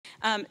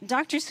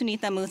Dr.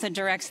 Sunita Mutha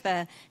directs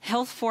the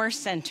Healthforce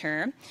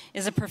Center,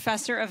 is a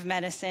professor of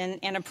medicine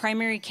and a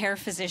primary care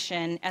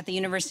physician at the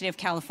University of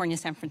California,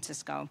 San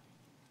Francisco.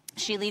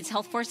 She leads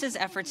Healthforce's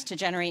efforts to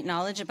generate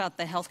knowledge about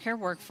the healthcare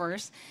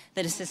workforce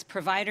that assists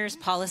providers,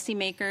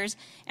 policymakers,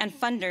 and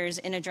funders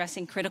in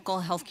addressing critical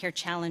healthcare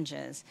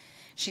challenges.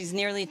 She's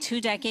nearly 2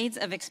 decades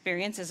of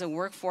experience as a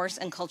workforce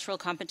and cultural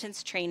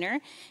competence trainer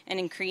and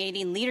in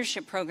creating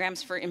leadership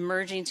programs for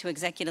emerging to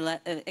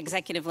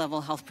executive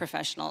level health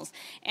professionals.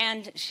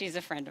 And she's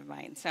a friend of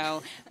mine.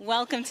 So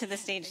welcome to the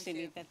stage,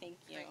 Sunita. Thank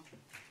you.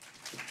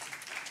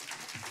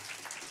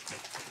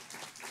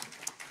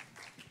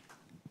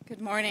 Good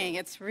morning.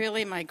 It's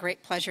really my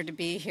great pleasure to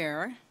be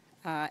here.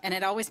 And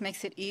it always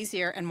makes it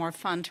easier and more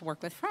fun to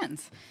work with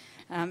friends,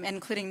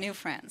 including new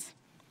friends.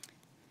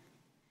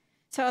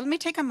 So let me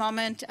take a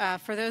moment.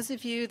 For those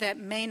of you that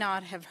may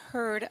not have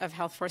heard of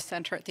Healthforce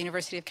Center at the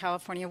University of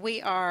California,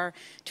 we are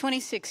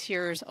 26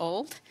 years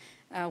old.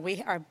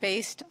 We are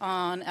based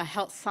on a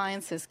health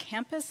sciences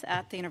campus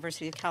at the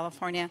University of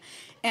California.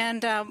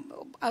 And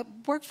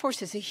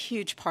workforce is a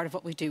huge part of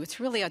what we do.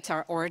 It's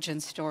our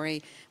origin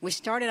story. We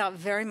started out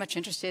very much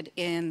interested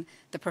in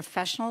the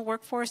professional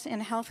workforce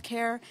in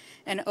healthcare.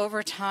 And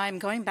over time,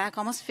 going back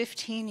almost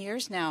 15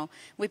 years now,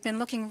 we've been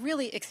looking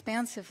really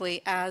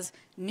expansively as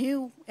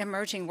new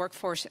emerging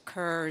workforce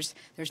occurs.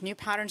 There's new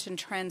patterns and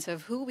trends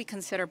of who we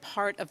consider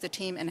part of the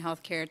team in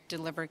healthcare to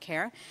deliver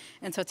care.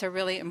 And so it's a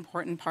really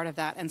important part of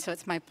that. And so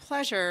it's my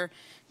pleasure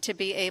to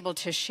be able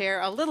to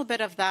share a little bit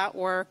of that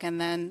work and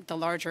then the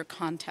larger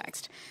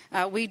context.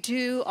 We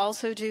do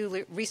also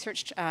do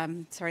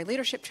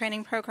leadership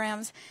training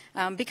programs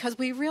because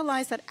we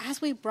realized that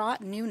as we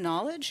brought new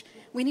knowledge,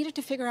 we needed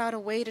to figure out a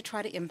way to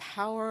try to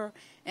empower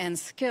and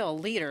skill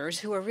leaders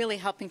who are really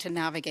helping to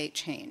navigate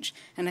change.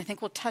 And I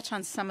think we'll touch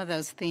on some of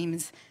those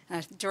themes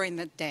during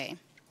the day.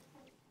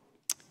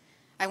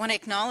 I want to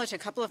acknowledge a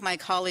couple of my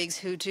colleagues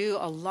who do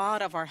a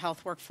lot of our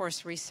health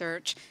workforce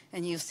research,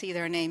 and you'll see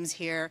their names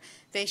here.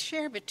 They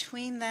share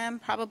between them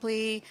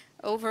probably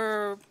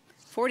over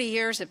 40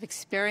 years of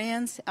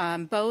experience,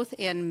 both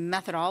in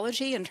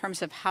methodology in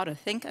terms of how to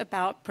think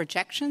about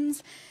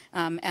projections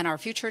and our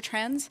future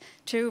trends,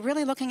 to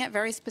really looking at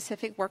very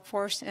specific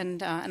workforce,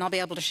 and I'll be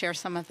able to share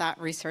some of that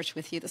research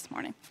with you this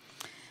morning.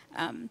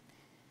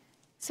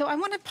 So I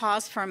want to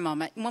pause for a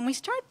moment. When we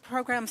start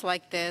programs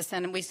like this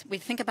and we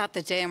think about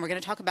the day and we're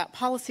going to talk about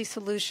policy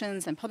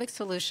solutions and public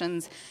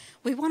solutions,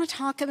 we want to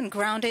talk and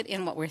ground it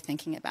in what we're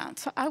thinking about.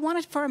 So I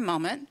wanted for a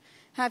moment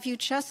have you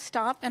just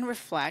stop and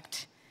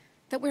reflect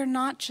that we're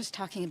not just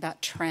talking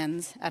about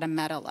trends at a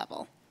meta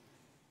level.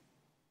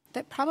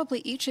 That probably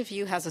each of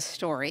you has a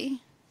story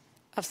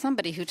of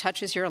somebody who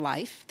touches your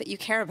life that you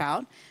care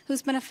about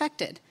who's been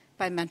affected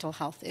by mental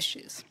health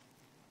issues.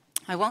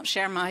 I won't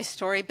share my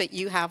story, but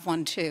you have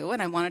one too,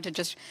 and I wanted to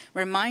just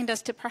remind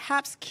us to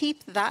perhaps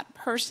keep that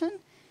person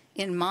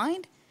in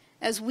mind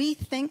as we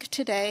think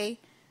today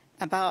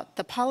about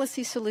the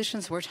policy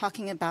solutions we're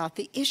talking about,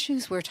 the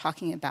issues we're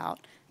talking about,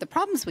 the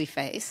problems we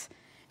face,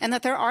 and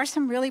that there are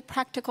some really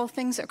practical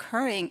things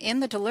occurring in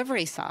the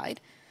delivery side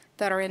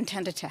that are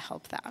intended to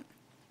help that.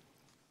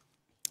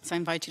 So I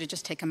invite you to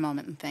just take a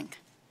moment and think,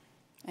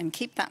 and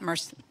keep that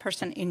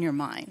person in your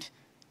mind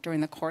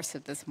during the course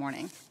of this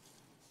morning.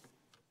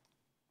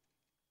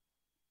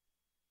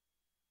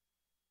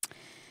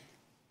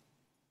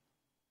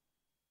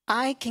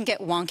 I can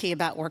get wonky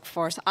about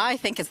workforce. I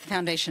think it's the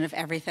foundation of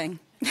everything.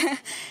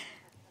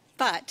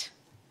 But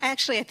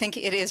actually, I think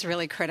it is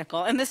really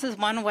critical. And this is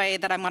one way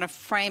that I want to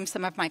frame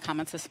some of my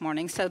comments this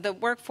morning. So the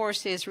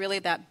workforce is really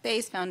that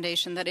base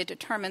foundation that it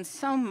determines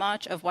so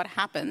much of what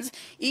happens.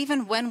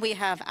 Even when we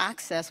have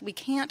access, we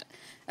can't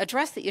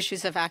address the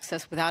issues of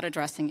access without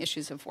addressing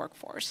issues of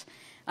workforce.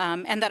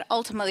 And that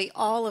ultimately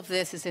all of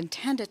this is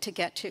intended to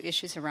get to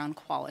issues around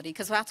quality,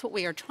 because that's what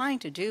we are trying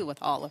to do with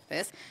all of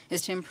this,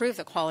 is to improve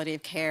the quality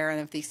of care and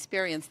of the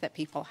experience that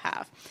people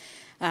have.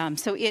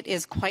 So it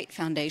is quite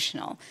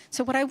foundational.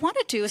 So what I want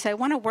to do is I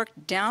want to work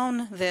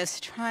down this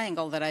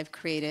triangle that I've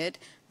created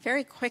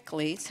very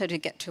quickly so to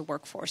get to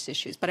workforce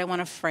issues, but I want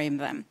to frame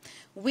them.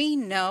 We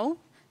know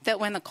that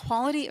when the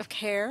quality of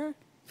care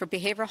for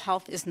behavioral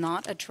health is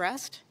not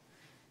addressed,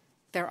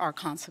 there are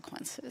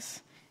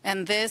consequences.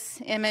 And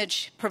this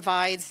image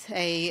provides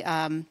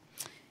a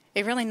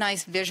really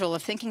nice visual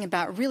of thinking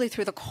about really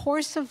through the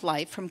course of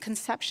life, from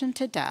conception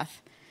to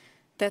death,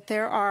 that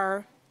there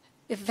are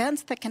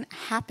events that can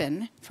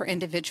happen for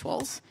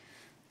individuals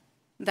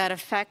that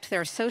affect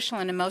their social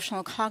and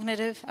emotional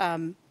cognitive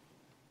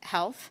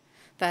health,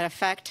 that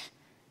affect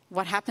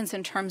what happens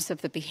in terms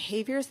of the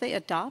behaviors they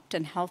adopt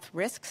and health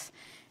risks,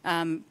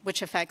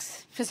 which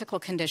affects physical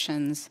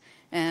conditions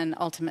and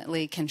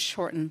ultimately can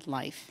shorten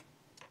life.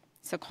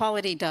 So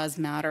quality does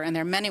matter, and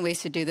there are many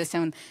ways to do this,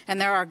 and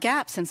there are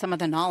gaps in some of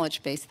the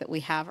knowledge base that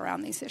we have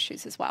around these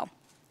issues as well.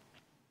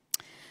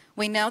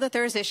 We know that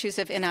there's issues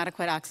of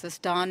inadequate access.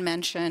 Dawn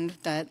mentioned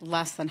that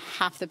less than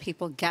half the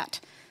people get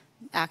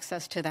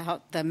access to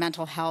the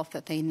mental health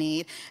that they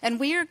need. And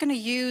we are going to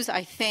use,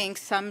 I think,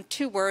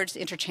 two words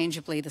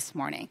interchangeably this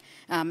morning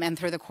and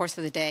through the course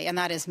of the day, and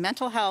that is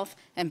mental health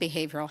and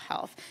behavioral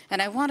health.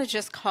 And I want to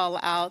just call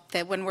out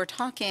that when we're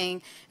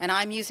talking, and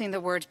I'm using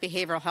the word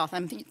behavioral health,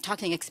 I'm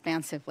talking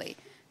expansively.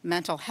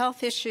 Mental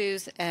health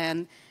issues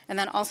and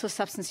then also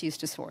substance use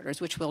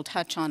disorders, which we'll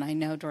touch on, I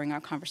know, during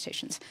our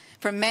conversations.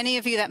 For many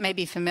of you, that may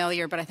be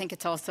familiar, but I think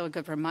it's also a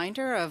good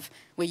reminder of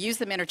we use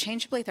them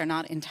interchangeably. They're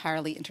not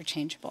entirely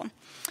interchangeable.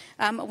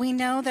 We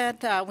know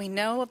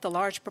of the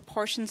large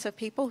proportions of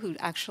people who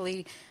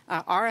actually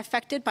are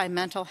affected by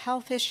mental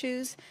health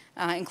issues,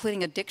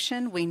 including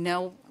addiction. We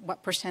know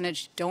what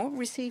percentage don't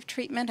receive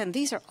treatment, and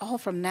these are all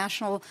from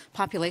national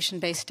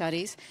population-based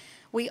studies.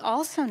 We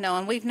also know,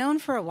 and we've known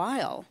for a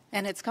while,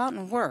 and it's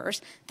gotten worse,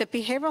 that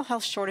behavioral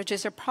health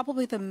shortages are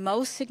probably the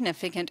most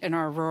significant in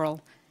our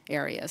rural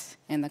areas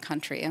in the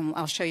country. And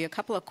I'll show you a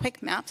couple of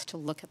quick maps to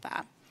look at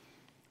that.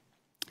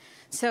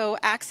 So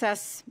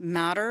access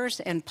matters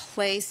and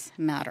place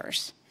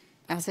matters,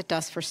 as it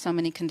does for so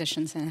many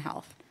conditions in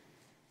health.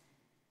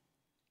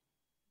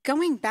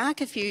 Going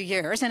back a few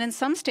years, and in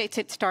some states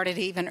it started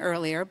even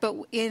earlier,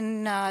 but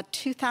in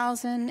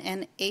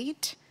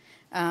 2008,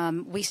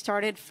 we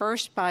started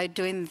first by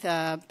doing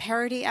the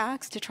Parity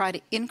Acts to try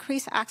to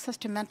increase access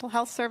to mental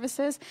health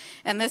services.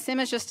 And this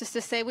image just is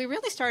to say, we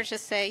really started to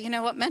say, you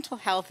know what, mental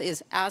health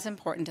is as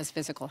important as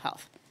physical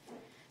health.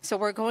 So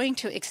we're going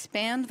to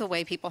expand the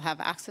way people have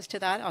access to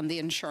that on the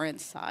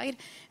insurance side.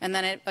 And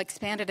then it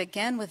expanded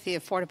again with the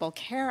Affordable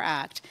Care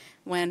Act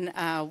when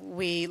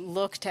we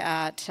looked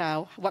at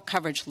what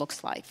coverage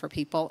looks like for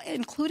people,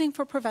 including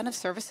for preventive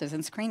services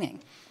and screening.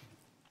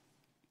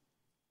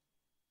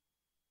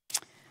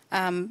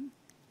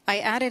 I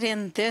added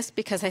in this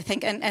because I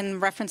think,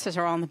 and references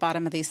are on the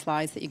bottom of these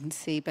slides that you can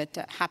see, but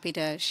happy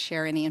to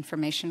share any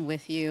information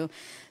with you.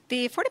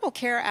 The Affordable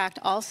Care Act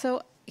also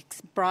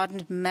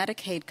broadened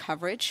Medicaid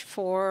coverage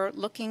for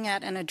looking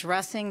at and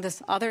addressing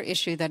this other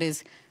issue that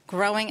is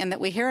growing and that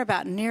we hear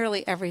about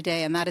nearly every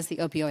day, and that is the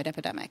opioid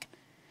epidemic.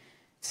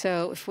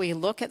 So if we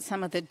look at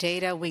some of the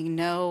data, we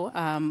know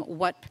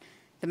what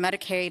the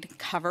Medicaid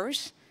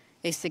covers.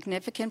 A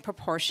significant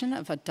proportion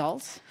of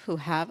adults who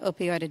have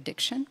opioid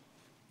addiction,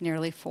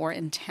 nearly 4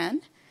 in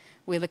 10.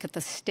 We look at the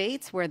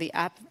states where the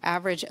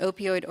average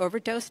opioid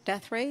overdose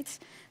death rates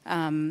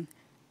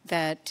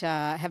that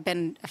have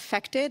been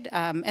affected,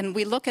 and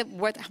we look at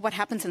what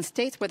happens in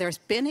states where there's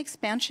been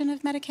expansion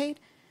of Medicaid,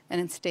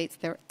 and in states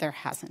there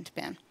hasn't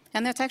been.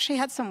 And that's actually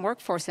had some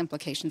workforce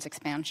implications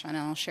expansion, and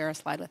I'll share a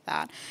slide with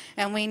that.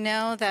 And we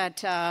know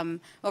that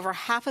over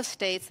half of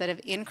states that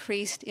have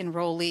increased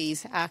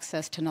enrollees'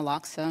 access to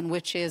naloxone,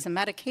 which is a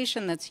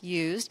medication that's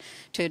used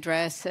to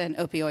address an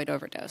opioid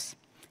overdose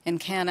and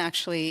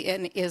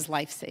is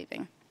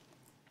life-saving.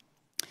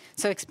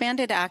 So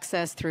expanded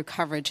access through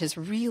coverage has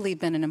really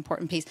been an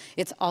important piece.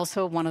 It's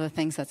also one of the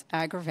things that's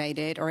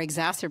aggravated or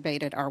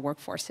exacerbated our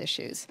workforce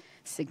issues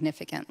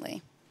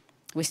significantly.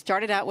 We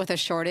started out with a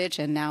shortage,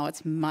 and now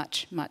it's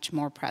much, much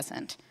more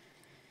present.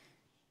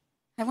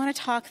 I want to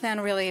talk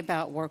then really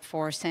about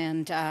workforce,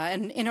 and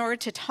in order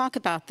to talk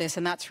about this,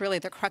 and that's really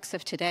the crux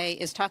of today,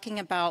 is talking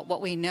about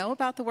what we know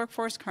about the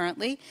workforce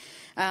currently.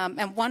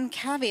 And one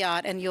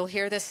caveat, and you'll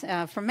hear this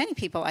from many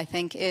people, I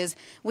think, is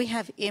we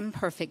have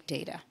imperfect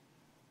data.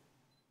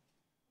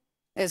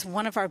 Is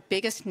one of our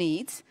biggest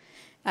needs,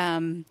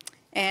 and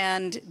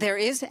there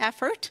is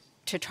effort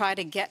to try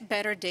to get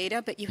better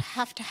data, but you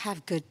have to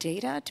have good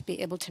data to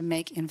be able to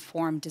make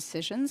informed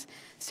decisions,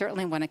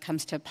 certainly when it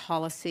comes to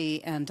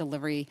policy and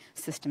delivery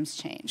systems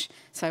change.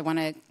 So I want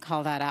to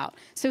call that out.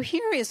 So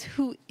here is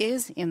who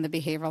is in the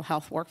behavioral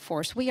health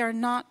workforce. We are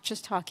not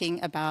just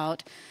talking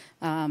about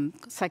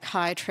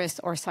psychiatrists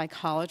or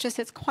psychologists.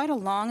 It's quite a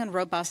long and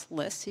robust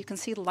list. So you can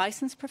see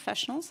licensed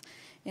professionals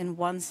in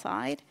one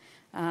side.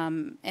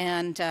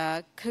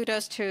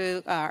 Kudos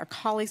to our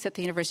colleagues at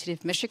the University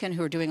of Michigan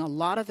who are doing a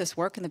lot of this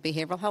work in the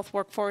behavioral health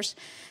workforce,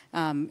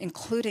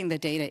 including the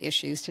data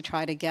issues to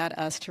try to get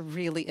us to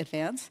really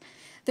advance.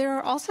 There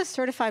are also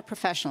certified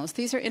professionals.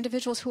 These are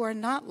individuals who are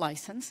not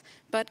licensed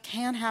but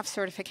can have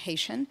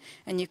certification,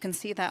 and you can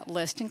see that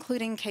list,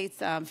 including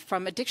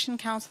from addiction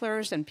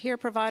counselors and peer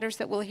providers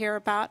that we'll hear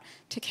about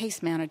to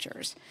case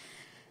managers.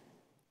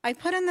 I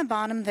put in the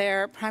bottom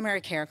there primary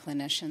care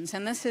clinicians,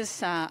 and this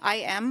is,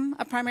 I am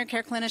a primary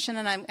care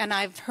clinician, and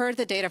I've heard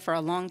the data for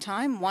a long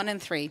time. 1 in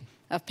 3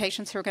 of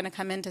patients who are going to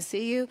come in to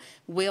see you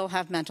will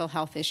have mental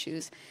health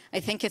issues. I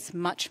think it's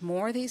much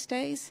more these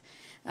days.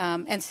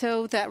 And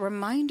so that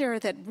reminder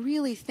that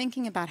really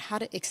thinking about how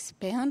to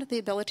expand the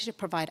ability to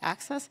provide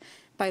access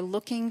by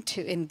looking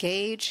to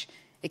engage,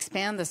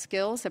 expand the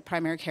skills of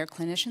primary care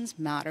clinicians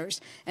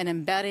matters, and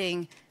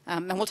embedding,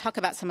 and we'll talk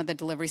about some of the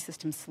delivery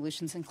system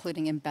solutions,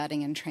 including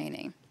embedding and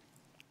training.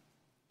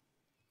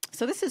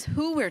 So this is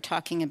who we're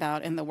talking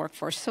about in the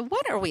workforce. So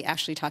what are we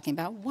actually talking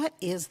about? What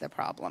is the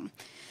problem?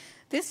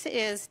 This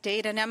is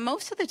data. Now,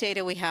 most of the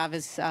data we have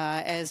is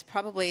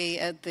probably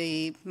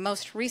the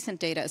most recent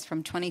data is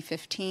from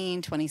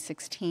 2015,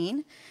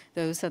 2016.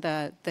 Those are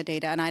the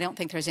data, and I don't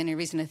think there's any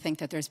reason to think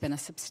that there's been a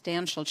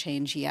substantial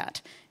change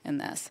yet in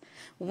this.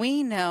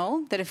 We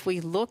know that if we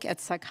look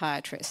at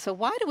psychiatrists, so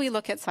why do we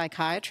look at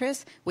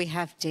psychiatrists? We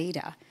have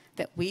data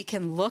that we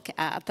can look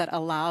at that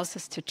allows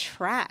us to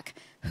track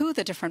who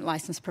the different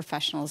licensed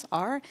professionals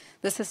are.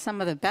 This is some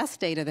of the best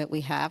data that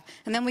we have.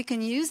 And then we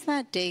can use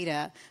that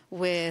data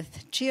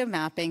with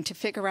geomapping to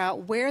figure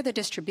out where the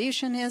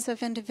distribution is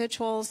of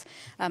individuals.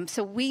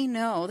 So we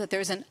know that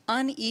there's an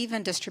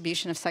uneven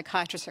distribution of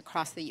psychiatrists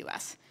across the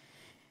U.S.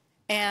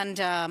 And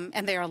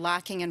they are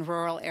lacking in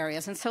rural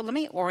areas. And so let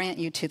me orient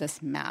you to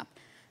this map.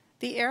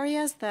 The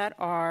areas that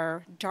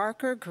are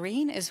darker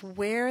green is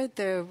where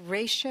the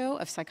ratio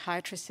of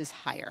psychiatrists is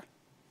higher.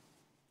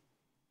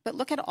 But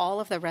look at all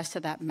of the rest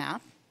of that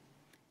map.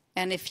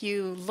 And if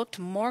you looked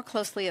more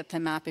closely at the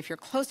map, if you're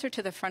closer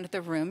to the front of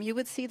the room, you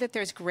would see that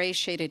there's gray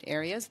shaded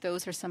areas.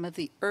 Those are some of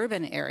the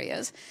urban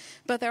areas.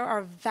 But there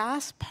are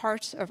vast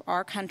parts of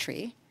our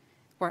country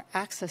where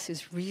access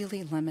is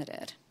really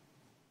limited.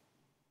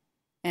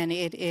 And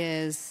it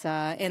is,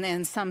 and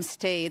in some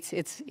states,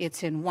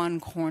 it's in one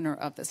corner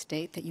of the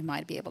state that you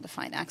might be able to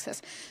find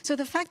access. So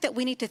the fact that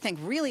we need to think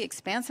really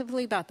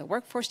expansively about the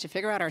workforce to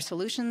figure out our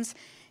solutions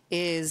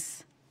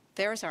is,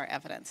 there's our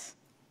evidence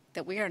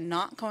that we are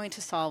not going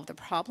to solve the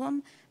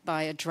problem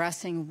by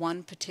addressing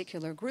one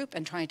particular group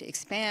and trying to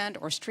expand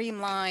or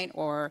streamline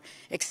or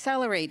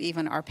accelerate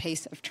even our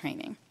pace of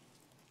training.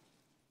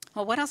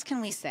 Well, what else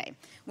can we say?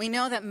 We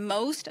know that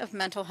most of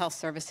mental health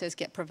services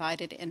get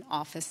provided in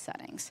office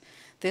settings.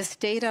 This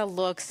data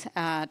looks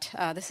at,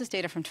 this is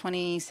data from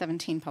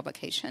 2017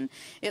 publication.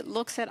 It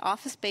looks at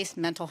office-based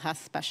mental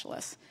health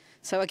specialists.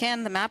 So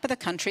again, the map of the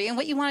country, and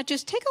what you want to do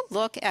is take a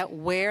look at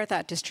where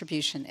that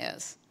distribution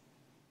is.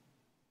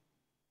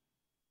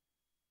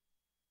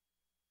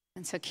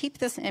 And so keep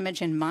this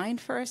image in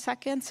mind for a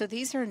second. So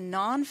these are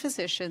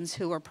non-physicians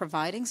who are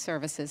providing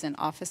services in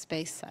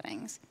office-based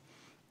settings.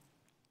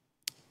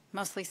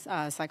 Mostly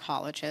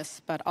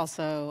psychologists, but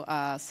also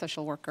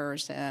social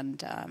workers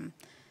and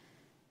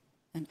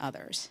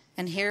others.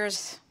 And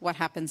here's what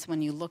happens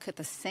when you look at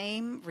the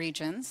same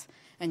regions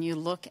and you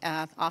look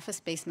at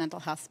office-based mental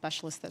health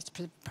specialists that's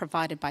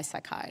provided by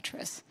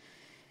psychiatrists.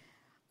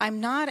 I'm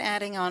not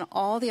adding on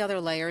all the other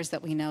layers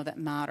that we know that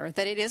matter,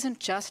 that it isn't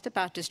just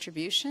about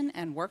distribution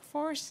and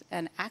workforce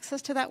and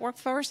access to that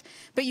workforce,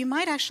 but you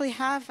might actually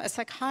have a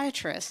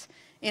psychiatrist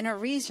in a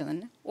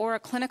region, or a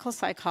clinical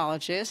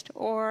psychologist,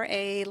 or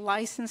a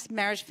licensed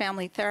marriage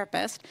family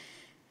therapist,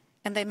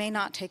 and they may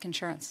not take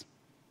insurance.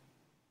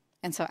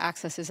 And so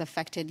access is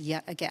affected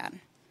yet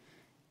again.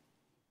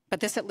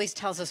 But this at least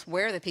tells us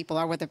where the people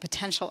are, where the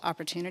potential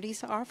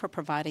opportunities are for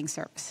providing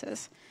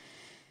services.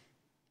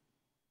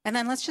 And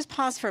then let's just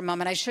pause for a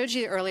moment. I showed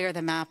you earlier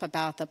the map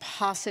about the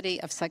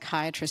paucity of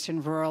psychiatrists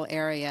in rural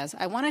areas.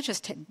 I want to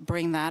just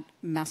bring that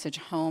message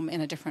home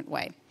in a different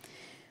way.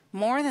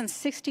 More than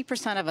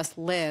 60% of us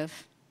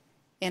live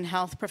in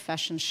health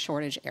profession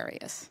shortage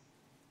areas.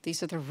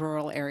 These are the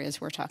rural areas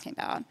we're talking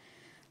about.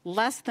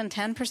 Less than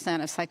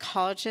 10% of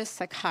psychologists,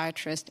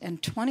 psychiatrists,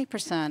 and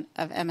 20%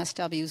 of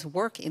MSWs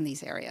work in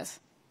these areas.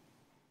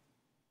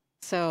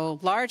 So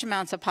large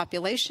amounts of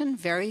population,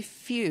 very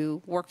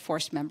few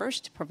workforce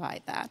members to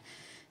provide that.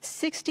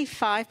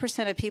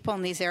 65% of people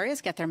in these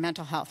areas get their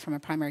mental health from a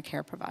primary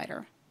care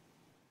provider.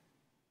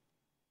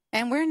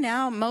 And we're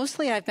now,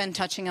 mostly I've been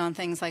touching on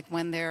things like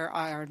when there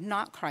are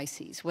not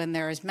crises, when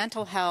there is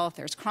mental health,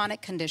 there's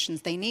chronic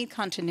conditions, they need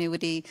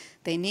continuity,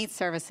 they need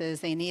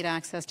services, they need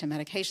access to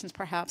medications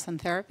perhaps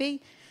and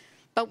therapy.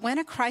 But when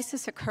a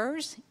crisis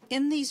occurs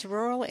in these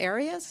rural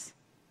areas,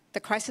 the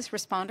crisis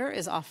responder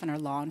is often a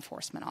law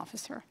enforcement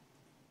officer.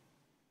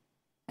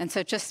 And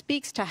so it just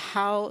speaks to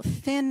how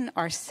thin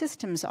our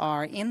systems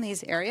are in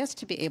these areas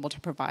to be able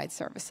to provide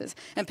services,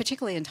 and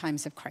particularly in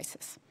times of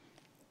crisis.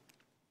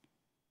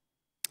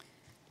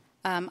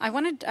 I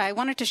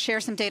wanted to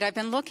share some data. I've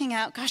been looking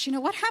at, gosh, you know,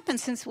 what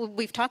happened since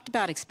we've talked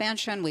about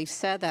expansion. We've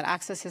said that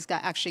access has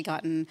actually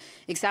gotten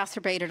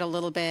exacerbated a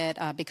little bit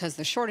because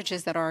the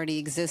shortages that already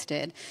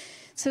existed.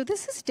 So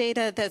this is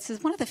data that's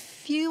one of the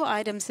few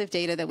items of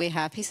data that we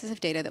have, pieces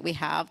of data that we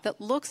have, that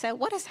looks at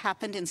what has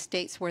happened in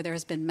states where there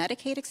has been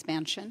Medicaid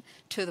expansion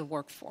to the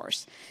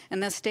workforce.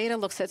 And this data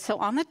looks at, so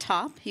on the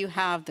top, you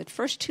have the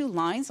first two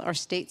lines are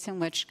states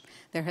in which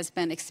there has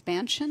been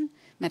expansion,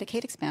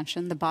 Medicaid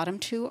expansion. The bottom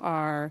two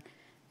are,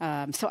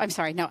 I'm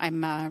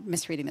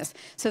misreading this.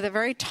 So the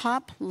very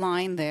top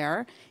line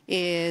there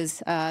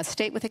is a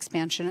state with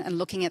expansion and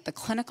looking at the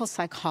clinical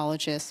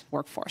psychologist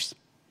workforce.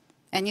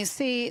 And you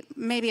see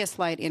maybe a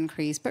slight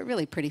increase, but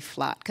really pretty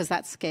flat, because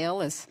that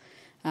scale is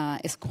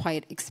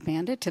quite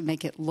expanded to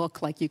make it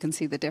look like you can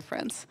see the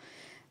difference.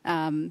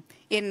 In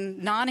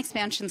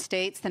non-expansion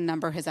states, the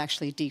number has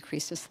actually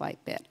decreased a slight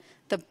bit.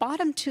 The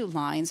bottom two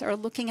lines are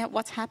looking at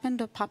what's happened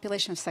to a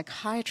population of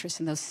psychiatrists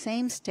in those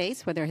same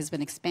states where there has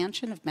been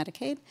expansion of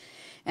Medicaid.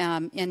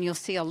 And you'll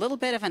see a little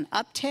bit of an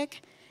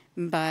uptick,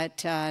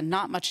 but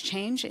not much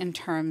change in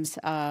terms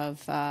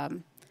of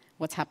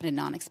what's happened in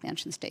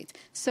non-expansion states.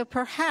 So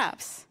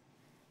perhaps,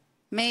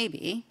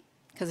 maybe,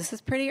 because this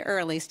is pretty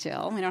early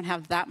still, we don't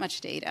have that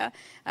much data,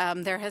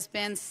 there has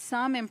been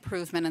some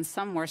improvement and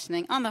some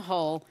worsening. On the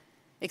whole,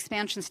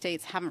 expansion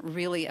states haven't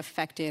really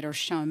affected or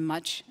shown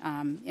much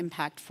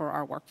impact for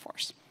our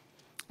workforce.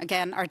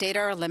 Again, our data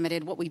are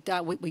limited. What we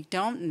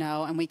don't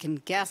know, and we can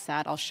guess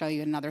at, I'll show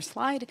you another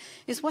slide,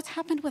 is what's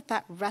happened with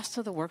that rest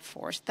of the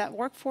workforce, that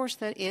workforce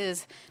that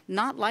is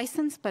not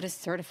licensed but is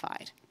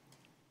certified.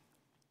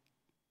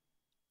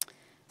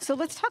 So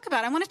let's talk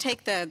about, I want to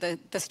take the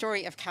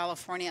story of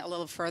California a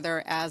little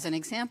further as an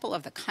example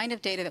of the kind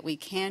of data that we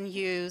can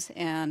use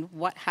and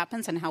what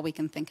happens and how we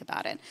can think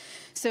about it.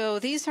 So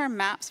these are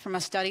maps from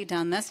a study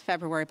done this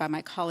February by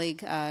my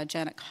colleague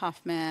Janet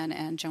Kaufman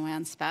and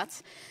Joanne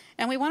Spatz.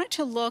 And we wanted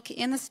to look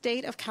in the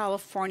state of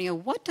California,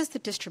 what does the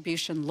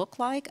distribution look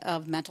like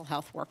of mental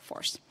health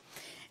workforce?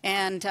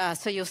 And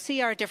so you'll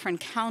see our different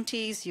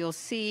counties, you'll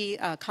see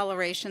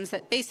colorations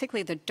that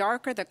basically the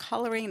darker the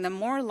coloring, the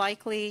more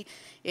likely,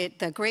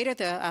 the greater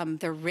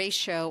the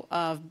ratio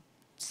of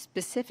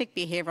specific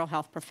behavioral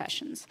health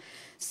professions.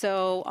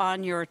 So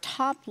on your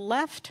top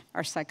left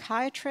are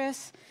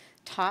psychiatrists,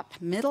 top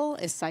middle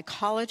is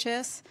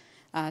psychologists,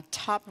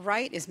 top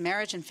right is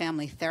marriage and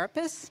family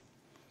therapists.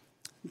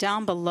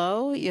 Down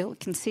below, you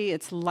can see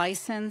it's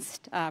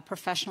licensed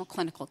professional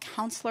clinical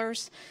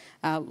counselors,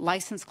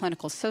 licensed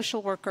clinical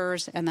social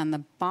workers, and then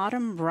the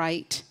bottom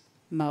right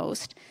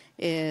most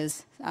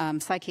is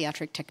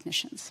psychiatric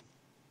technicians.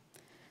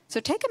 So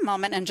take a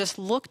moment and just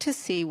look to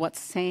see what's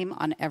same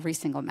on every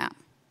single map.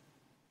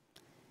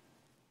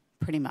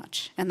 Pretty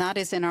much. And that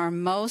is in our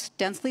most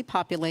densely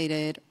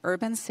populated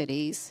urban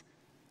cities,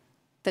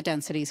 the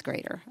density is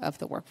greater of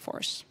the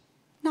workforce.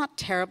 Not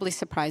terribly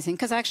surprising,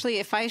 because actually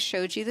if I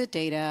showed you the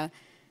data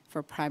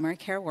for primary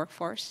care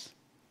workforce,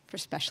 for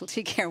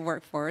specialty care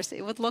workforce,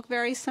 it would look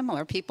very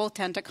similar. People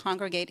tend to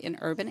congregate in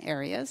urban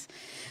areas.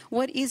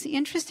 What is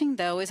interesting,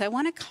 though, is I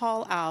want to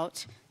call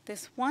out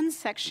this one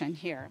section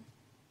here.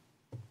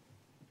 I'm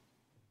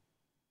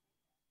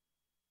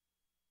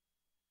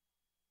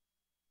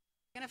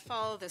going to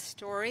follow the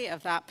story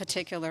of that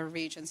particular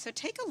region. So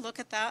take a look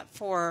at that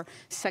for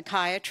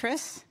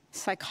psychiatrists,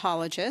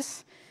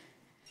 psychologists.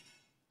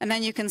 And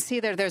then you can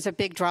see there's a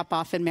big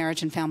drop-off in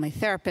marriage and family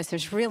therapists.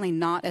 There's really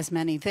not as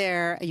many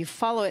there. You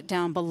follow it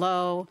down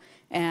below,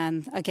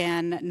 and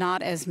again,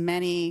 not as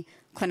many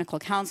clinical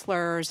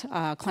counselors,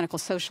 clinical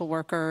social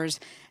workers,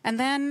 and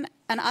then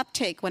an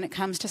uptake when it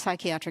comes to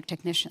psychiatric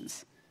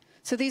technicians.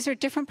 So these are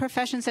different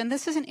professions, and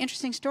this is an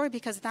interesting story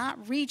because that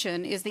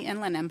region is the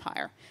Inland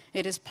Empire.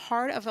 It is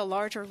part of a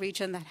larger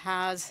region that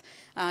has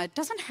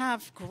doesn't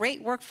have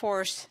great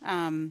workforce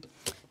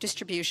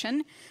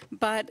distribution,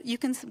 but you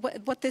can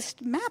what this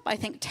map I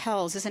think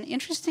tells is an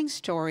interesting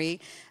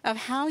story of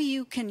how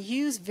you can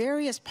use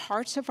various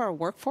parts of our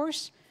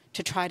workforce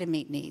to try to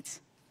meet needs.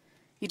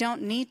 You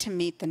don't need to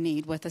meet the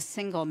need with a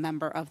single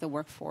member of the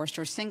workforce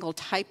or a single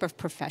type of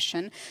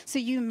profession. So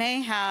you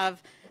may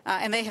have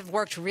and they have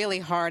worked really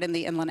hard in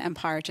the Inland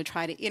Empire to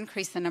try to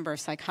increase the number of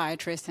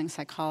psychiatrists and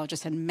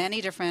psychologists, and many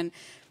different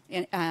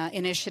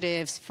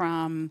initiatives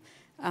from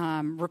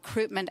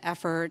recruitment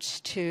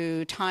efforts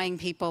to tying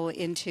people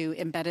into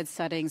embedded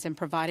settings and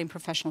providing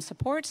professional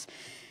supports.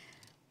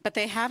 But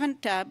they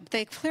haven't,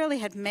 they clearly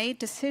had made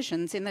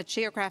decisions in the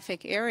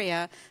geographic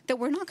area that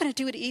we're not going to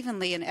do it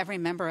evenly and every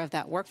member of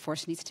that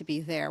workforce needs to be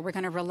there. We're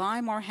going to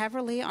rely more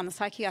heavily on the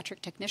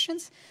psychiatric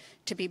technicians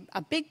to be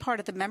a big part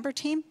of the member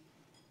team,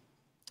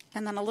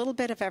 and then a little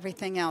bit of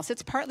everything else.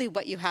 It's partly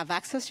what you have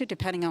access to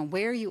depending on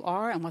where you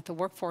are and what the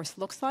workforce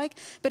looks like,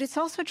 but it's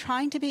also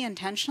trying to be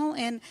intentional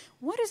in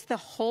what is the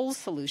whole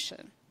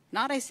solution,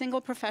 not a single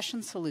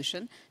profession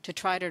solution, to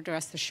try to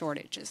address the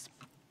shortages.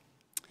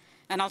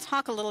 And I'll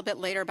talk a little bit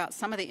later about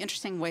some of the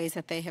interesting ways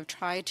that they have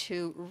tried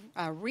to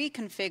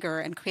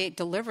reconfigure and create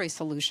delivery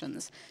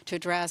solutions to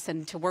address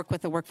and to work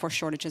with the workforce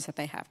shortages that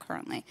they have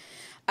currently.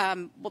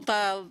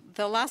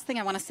 The last thing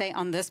I want to say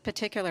on this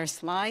particular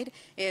slide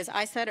is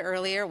I said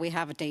earlier we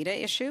have a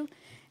data issue.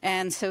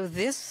 And so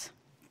this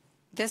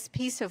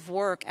piece of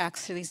work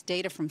actually is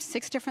data from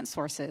 6 different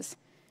sources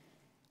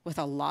with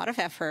a lot of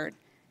effort.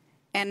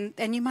 And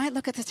you might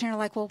look at this and you're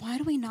like, well, why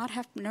do we not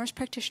have nurse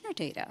practitioner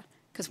data?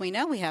 Because we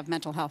know we have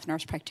mental health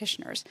nurse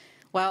practitioners.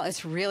 Well,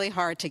 it's really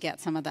hard to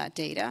get some of that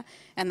data,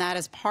 and that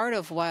is part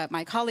of what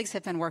my colleagues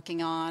have been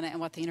working on and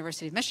what the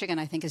University of Michigan,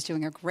 I think, is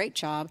doing a great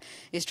job,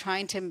 is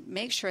trying to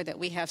make sure that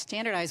we have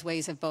standardized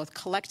ways of both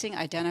collecting,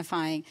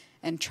 identifying,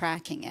 and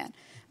tracking it.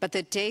 But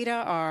the data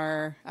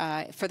are,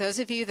 for those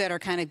of you that are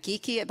kind of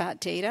geeky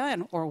about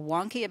data or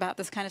wonky about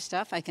this kind of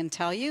stuff, I can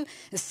tell you,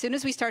 as soon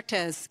as we start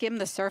to skim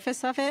the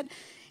surface of it,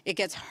 it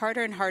gets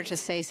harder and harder to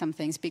say some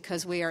things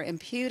because we are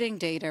imputing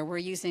data. We're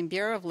using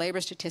Bureau of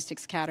Labor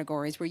Statistics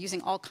categories. We're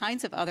using all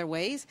kinds of other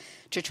ways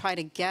to try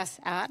to guess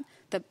at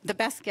the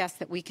best guess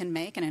that we can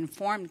make, an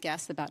informed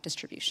guess about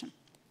distribution.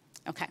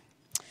 Okay.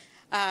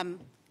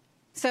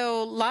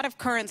 So a lot of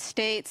current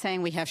states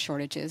saying we have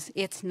shortages.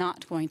 It's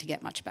not going to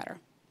get much better.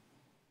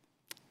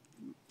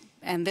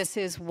 And this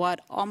is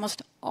what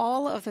almost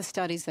all of the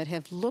studies that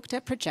have looked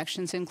at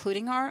projections,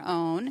 including our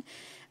own,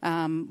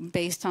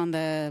 based on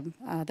the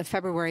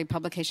February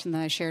publication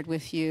that I shared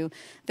with you,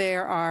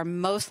 there are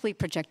mostly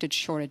projected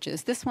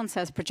shortages. This one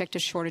says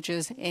projected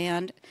shortages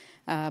and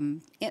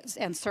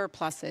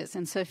surpluses.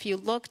 And so if you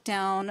look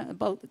down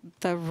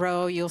the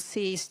row, you'll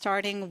see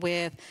starting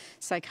with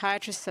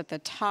psychiatrists at the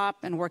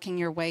top and working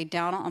your way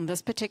down on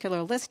this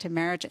particular list to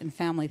marriage and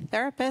family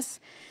therapists.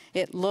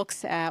 It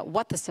looks at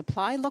what the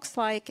supply looks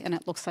like, and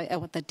it looks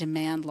at what the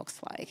demand looks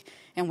like.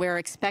 And we're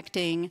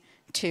expecting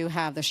to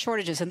have the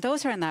shortages. And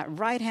those are in that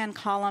right-hand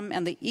column.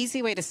 And the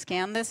easy way to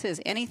scan this is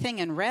anything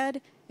in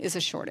red is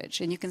a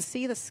shortage. And you can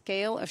see the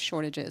scale of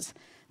shortages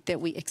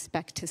that we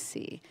expect to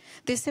see.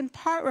 This in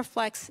part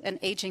reflects an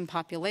aging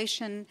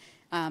population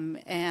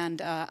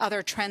and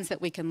other trends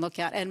that we can look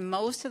at. And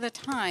most of the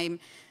time,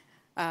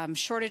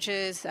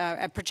 shortages,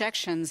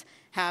 projections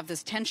have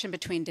this tension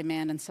between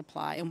demand and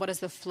supply. And what does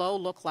the flow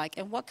look like?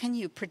 And what can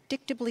you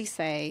predictably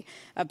say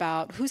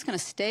about who's going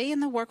to stay in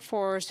the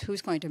workforce,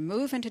 who's going to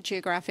move into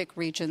geographic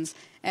regions,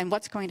 and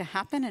what's going to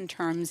happen in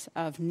terms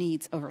of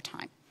needs over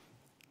time?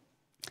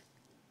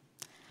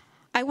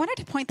 I wanted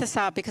to point this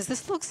out because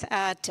this looks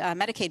at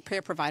Medicaid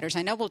peer providers.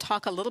 I know we'll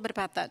talk a little bit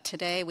about that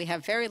today. We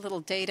have very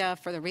little data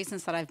for the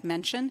reasons that I've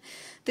mentioned.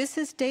 This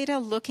is data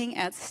looking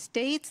at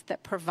states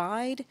that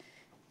provide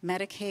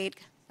Medicaid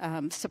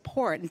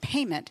support and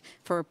payment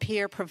for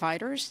peer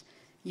providers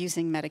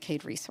using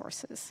Medicaid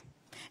resources.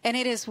 And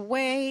it is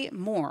way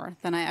more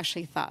than I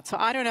actually thought. So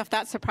I don't know if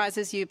that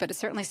surprises you, but it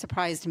certainly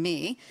surprised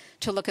me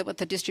to look at what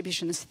the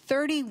distribution is.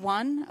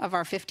 31 of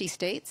our 50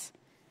 states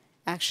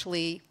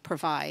actually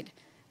provide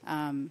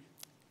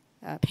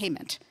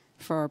payment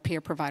for peer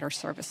provider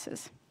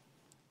services.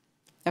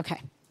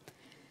 Okay.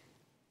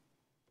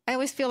 I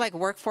always feel like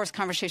workforce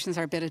conversations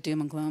are a bit of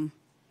doom and gloom.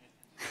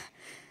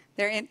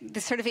 They're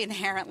sort of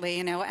inherently,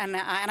 and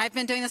I've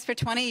been doing this for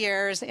 20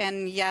 years,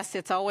 and yes,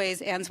 it's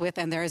always ends with,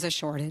 and there is a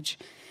shortage,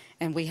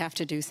 and we have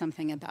to do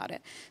something about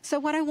it. So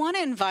what I want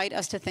to invite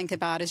us to think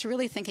about is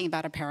really thinking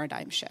about a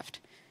paradigm shift.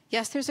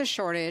 Yes, there's a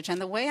shortage,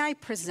 and the way I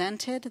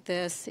presented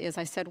this is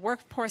I said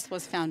workforce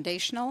was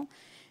foundational,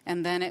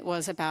 and then it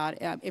was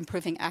about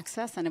improving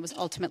access, and it was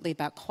ultimately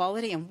about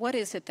quality, and what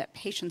is it that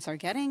patients are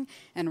getting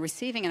and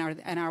receiving,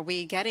 and are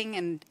we getting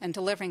and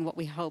delivering what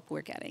we hope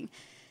we're getting.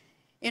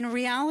 In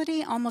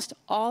reality, almost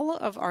all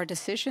of our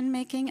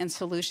decision-making and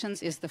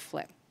solutions is the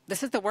flip.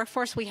 This is the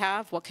workforce we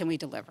have. What can we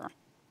deliver?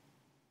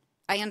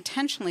 I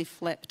intentionally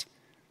flipped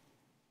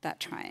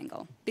that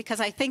triangle because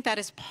I think that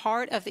is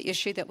part of the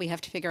issue that we have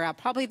to figure out,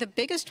 probably the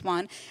biggest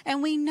one,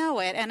 and we know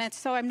it. And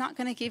so I'm not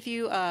going to give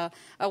you a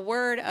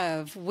word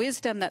of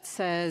wisdom that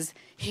says,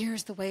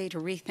 here's the way to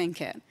rethink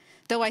it.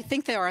 Though I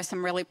think there are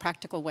some really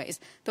practical ways.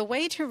 The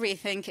way to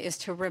rethink is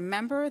to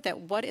remember that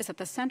what is at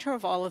the center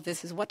of all of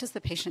this is what does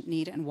the patient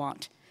need and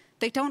want.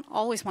 They don't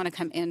always want to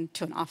come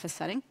into an office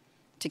setting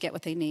to get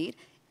what they need.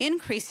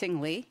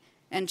 Increasingly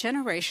and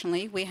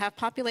generationally, we have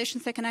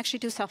populations that can actually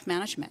do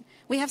self-management.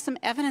 We have some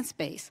evidence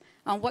base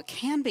on what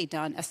can be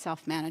done as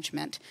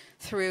self-management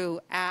through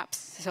apps,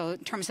 so in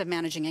terms of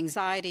managing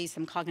anxiety,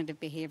 some cognitive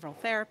behavioral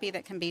therapy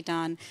that can be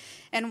done.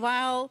 And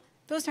while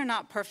those are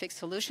not perfect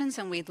solutions,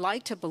 and we'd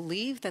like to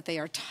believe that they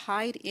are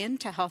tied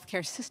into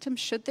healthcare systems.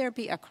 Should there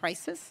be a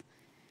crisis,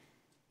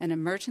 an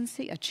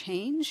emergency, a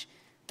change,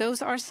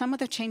 those are some of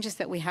the changes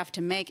that we have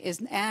to make.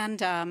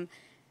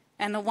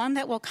 And the one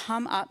that will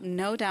come up,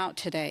 no doubt,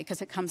 today, because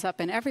it comes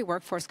up in every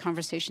workforce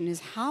conversation, is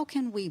how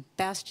can we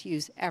best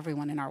use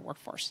everyone in our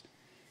workforce?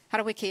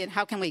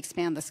 How can we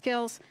expand the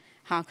skills?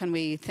 How can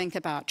we think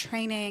about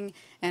training?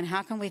 And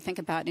how can we think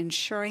about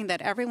ensuring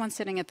that everyone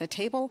sitting at the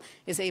table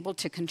is able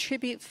to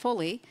contribute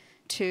fully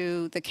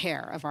to the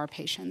care of our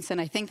patients?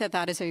 And I think that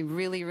that is a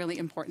really, really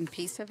important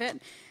piece of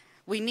it.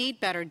 We need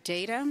better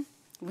data.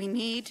 We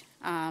need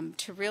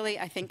to really,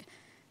 I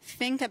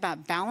think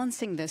about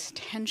balancing this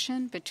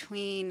tension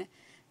between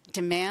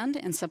demand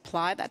and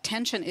supply. That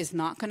tension is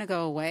not going to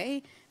go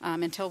away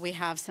until we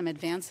have some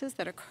advances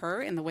that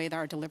occur in the way that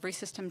our delivery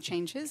system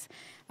changes.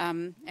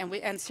 And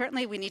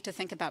certainly we need to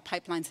think about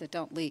pipelines that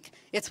don't leak.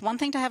 It's one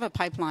thing to have a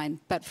pipeline,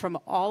 but from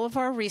all of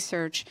our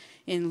research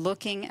in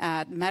looking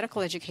at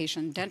medical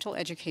education, dental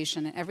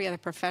education, and every other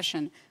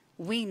profession,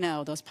 we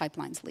know those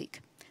pipelines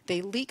leak.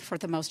 They leak for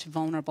the most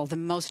vulnerable, the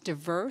most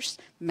diverse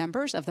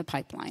members of the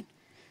pipeline.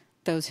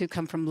 Those who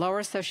come from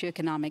lower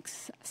socioeconomic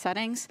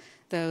settings,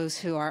 those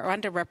who are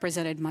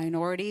underrepresented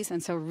minorities,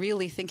 and so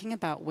really thinking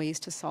about ways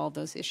to solve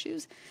those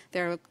issues.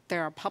 There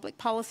are public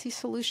policy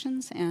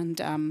solutions,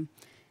 and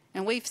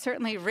we've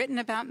certainly written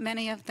about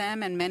many of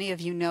them, and many of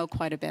you know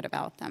quite a bit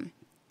about them.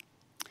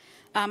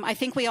 I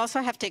think we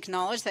also have to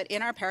acknowledge that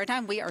in our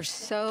paradigm, we are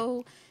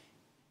so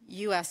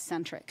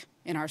U.S.-centric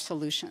in our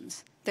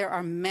solutions. There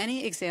are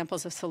many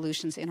examples of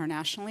solutions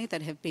internationally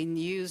that have been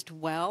used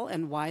well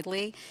and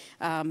widely.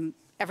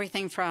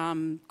 Everything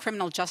from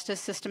criminal justice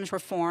systems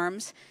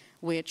reforms,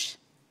 which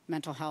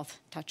mental health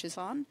touches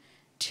on,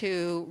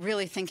 to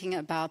really thinking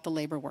about the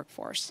labor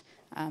workforce.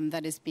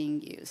 that is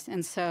being used.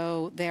 And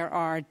so there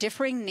are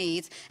differing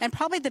needs, and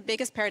probably the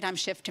biggest paradigm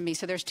shift to me,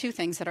 so there's two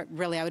things that are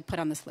really I would put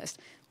on this list.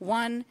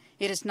 One,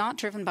 it is not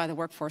driven by the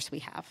workforce we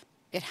have.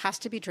 It has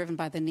to be driven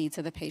by the needs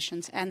of the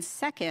patients. And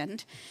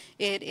second,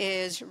 it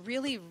is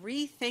really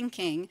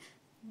rethinking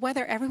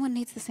whether everyone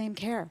needs the same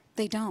care.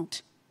 They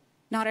don't.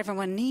 Not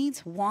everyone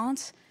needs,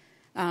 wants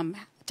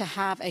to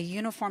have a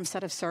uniform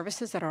set of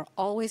services that are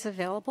always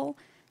available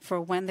for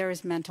when there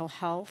is mental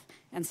health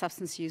and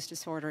substance use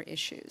disorder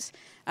issues.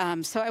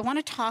 So I want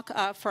to talk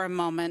for a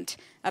moment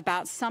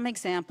about some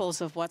examples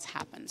of what's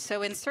happened.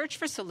 So in Search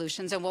for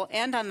Solutions, and we'll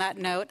end on that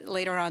note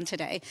later on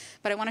today,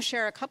 but I want to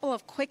share a couple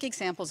of quick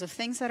examples of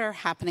things that are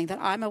happening that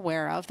I'm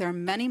aware of. There are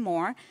many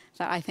more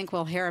that I think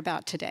we'll hear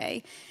about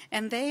today.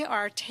 And they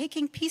are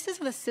taking pieces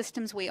of the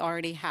systems we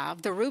already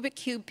have, the Rubik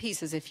Cube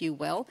pieces, if you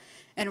will,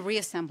 and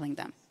reassembling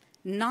them.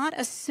 Not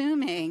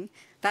assuming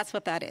that's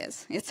what that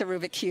is. It's a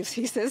Rubik Cube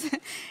pieces.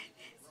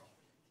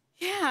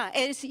 Yeah,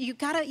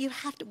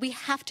 we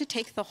have to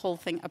take the whole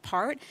thing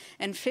apart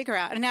and figure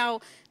out. Now,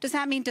 does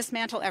that mean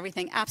dismantle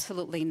everything?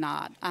 Absolutely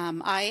not.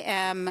 I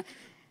am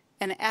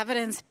an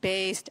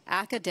evidence-based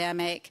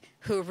academic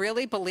who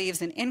really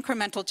believes in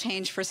incremental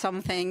change for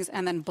some things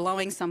and then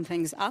blowing some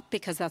things up,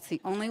 because that's the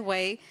only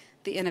way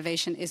the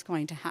innovation is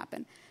going to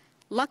happen.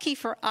 Lucky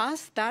for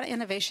us, that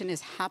innovation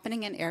is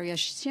happening in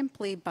areas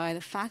simply by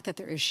the fact that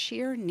there is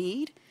sheer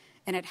need,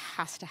 and it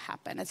has to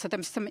happen. And so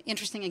there's some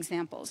interesting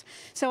examples.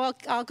 So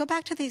I'll go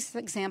back to this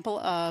example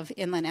of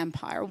Inland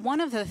Empire. One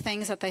of the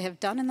things that they have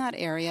done in that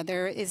area,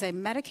 there is a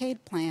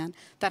Medicaid plan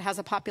that has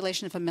a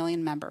population of 1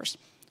 million members,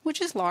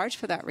 which is large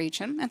for that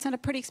region. It's in a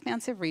pretty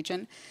expansive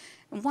region.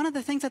 And one of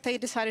the things that they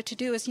decided to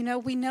do is,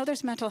 we know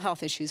there's mental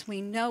health issues.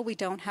 We know we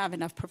don't have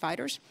enough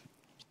providers.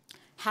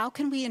 How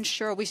can we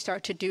ensure we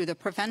start to do the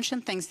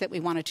prevention things that we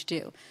wanted to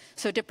do?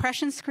 So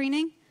depression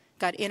screening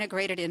got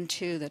integrated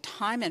into the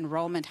time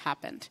enrollment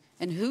happened.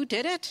 And who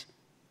did it?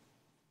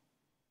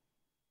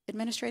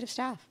 Administrative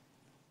staff.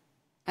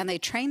 And they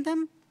trained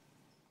them,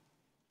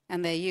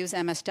 and they use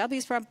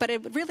MSWs for them, but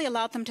it really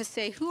allowed them to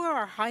say, who are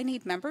our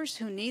high-need members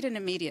who need an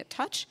immediate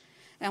touch?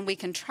 And we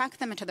can track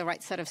them into the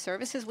right set of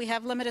services. We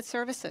have limited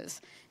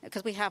services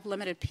because we have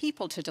limited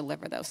people to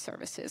deliver those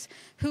services.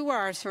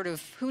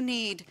 Who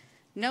need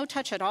no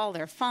touch at all,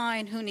 they're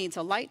fine. Who needs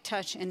a light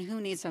touch, and who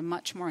needs a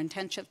much more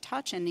intensive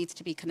touch and needs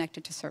to be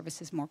connected to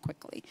services more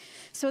quickly.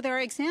 So there are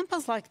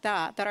examples like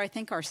that I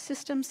think are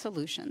system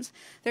solutions.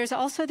 There's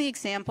also the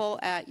example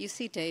at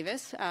UC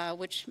Davis,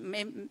 which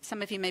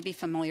some of you may be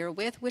familiar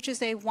with, which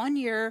is a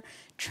one-year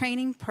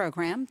training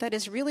program that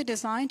is really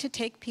designed to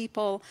take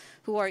people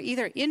who are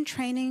either in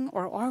training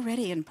or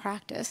already in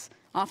practice,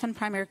 often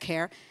primary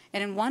care,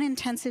 and in one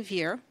intensive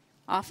year,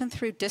 often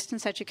through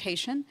distance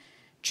education,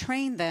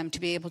 train them to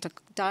be able to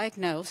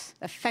diagnose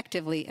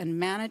effectively and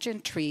manage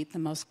and treat the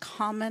most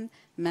common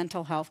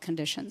mental health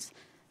conditions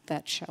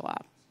that show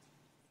up.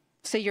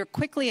 So you're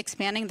quickly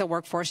expanding the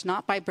workforce,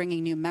 not by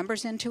bringing new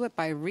members into it,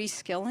 by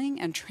reskilling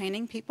and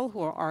training people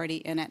who are already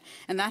in it.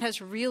 And that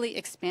has really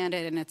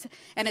expanded,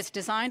 and it's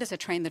designed as a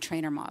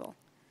train-the-trainer model.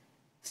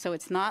 So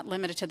it's not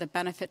limited to the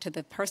benefit to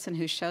the person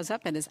who shows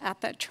up and is at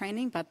that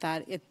training, but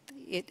that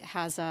it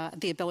has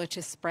the ability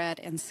to spread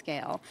and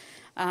scale.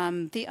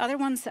 The other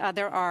ones,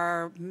 there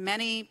are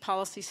many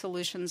policy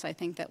solutions, I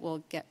think, that will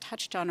get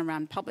touched on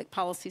around public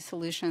policy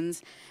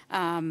solutions.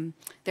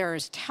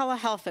 There's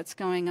telehealth that's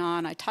going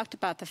on. I talked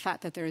about the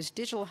fact that there's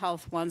digital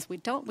health ones.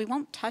 We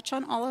won't touch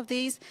on all of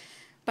these,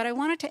 but I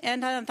wanted to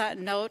end on that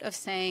note of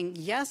saying,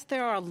 yes,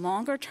 there are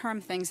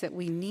longer-term things that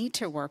we need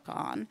to work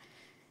on.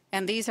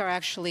 And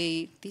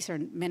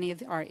many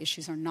of our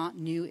issues are not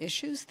new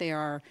issues. They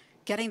are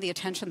getting the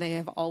attention they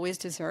have always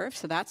deserved,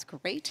 so that's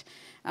great.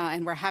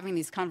 And we're having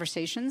these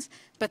conversations.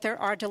 But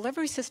there are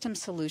delivery system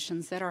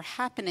solutions that are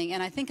happening.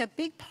 And I think a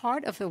big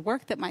part of the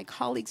work that my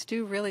colleagues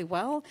do really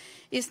well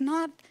is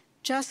not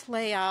just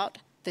lay out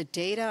the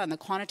data and the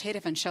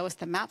quantitative and show us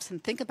the maps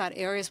and think about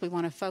areas we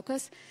want to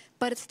focus,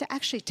 but it's to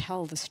actually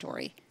tell the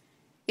story.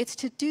 It's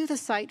to do the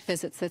site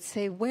visits that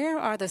say, where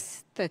are the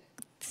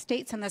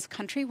states in this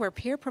country where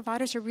peer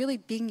providers are really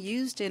being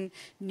used in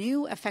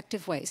new,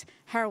 effective ways?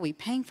 How are we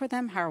paying for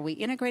them? How are we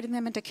integrating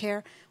them into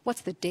care?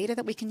 What's the data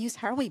that we can use?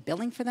 How are we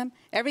billing for them?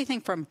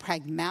 Everything from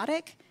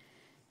pragmatic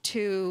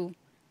to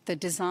the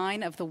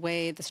design of the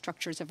way the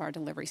structures of our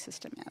delivery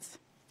system is.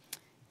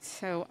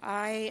 So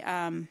I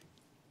am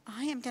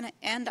going to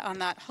end on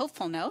that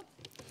hopeful note,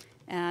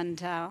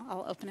 and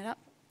I'll open it up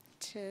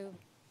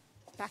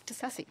back to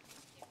Ceci.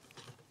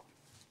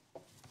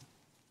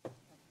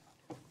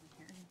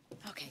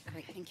 Okay,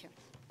 great, thank you.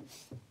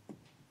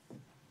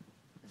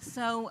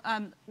 So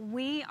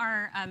we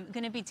are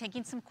going to be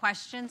taking some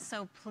questions,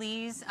 so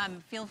please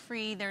feel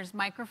free. There's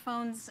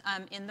microphones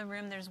in the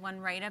room. There's one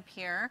right up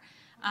here.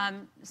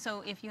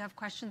 So if you have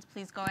questions,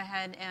 please go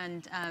ahead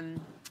and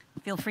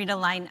feel free to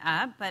line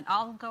up, but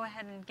I'll go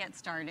ahead and get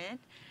started.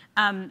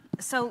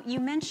 So you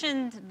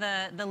mentioned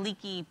the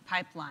leaky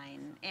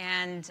pipeline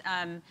and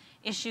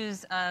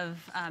issues of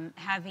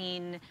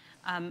having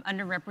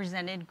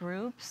underrepresented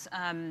groups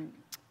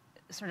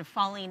sort of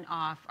falling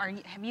off.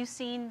 Have you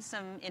seen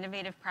some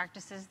innovative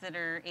practices that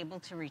are able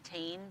to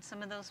retain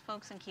some of those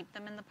folks and keep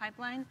them in the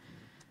pipeline?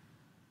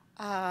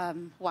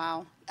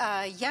 Wow.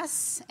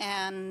 Yes,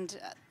 and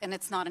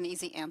it's not an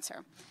easy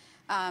answer.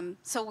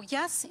 So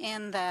yes,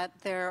 in that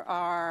there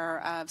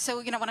are,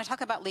 when I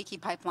talk about leaky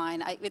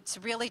pipeline, it's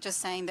really just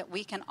saying that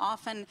we can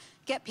often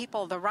get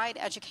people the right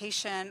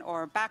education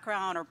or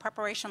background or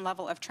preparation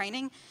level of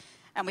training,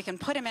 and we can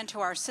put them into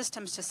our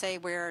systems to say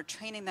we're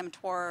training them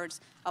towards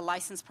a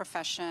licensed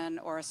profession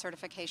or a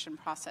certification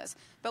process.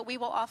 But we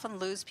will often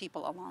lose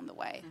people along the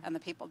way, and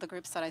the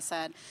groups that I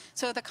said.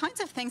 So the kinds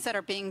of things that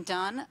are being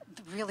done,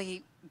 the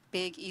really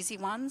big, easy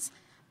ones,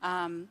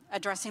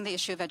 addressing the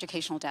issue of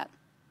educational debt.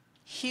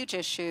 Huge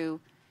issue,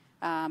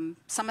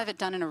 some of it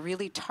done in a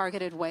really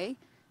targeted way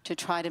to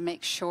try to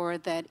make sure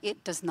that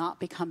it does not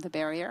become the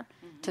barrier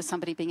to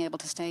somebody being able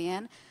to stay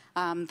in.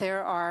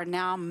 There are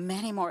now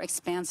many more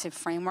expansive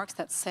frameworks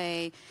that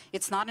say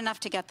it's not enough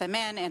to get them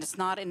in, and it's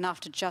not enough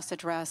to just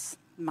address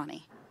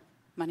money.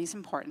 Money's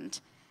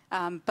important.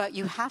 But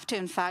you have to,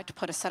 in fact,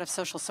 put a set of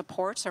social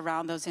supports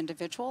around those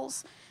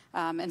individuals.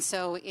 And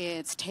so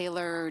it's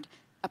tailored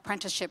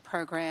apprenticeship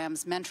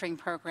programs, mentoring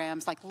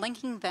programs, like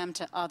linking them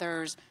to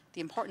others,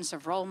 the importance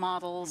of role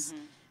models.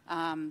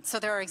 So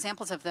there are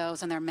examples of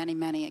those, and there are many,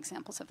 many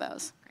examples of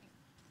those. Great.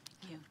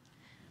 Thank you.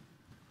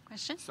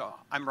 Question? So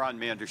I'm Ron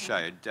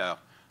Manderscheid.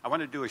 I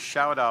want to do a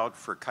shout out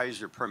for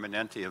Kaiser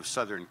Permanente of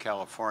Southern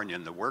California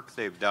and the work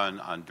they've done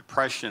on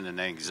depression and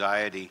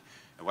anxiety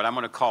and what I'm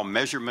going to call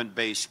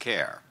measurement-based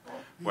care,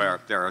 where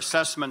there are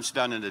assessments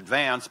done in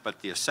advance, but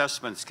the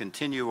assessments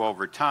continue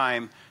over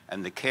time,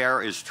 and the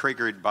care is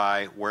triggered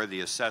by where the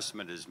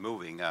assessment is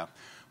moving.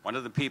 One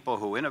of the people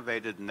who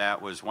innovated in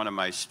that was one of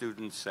my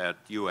students at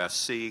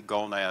USC,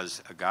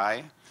 Golnaz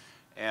Agai.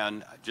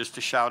 And just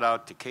a shout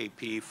out to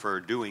KP for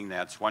doing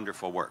that. It's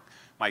wonderful work.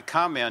 My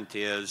comment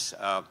is,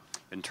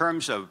 in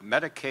terms of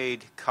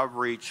Medicaid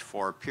coverage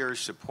for peer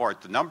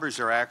support, the numbers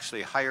are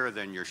actually higher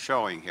than you're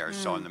showing here.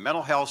 So on the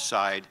mental health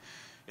side,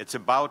 it's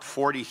about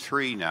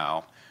 43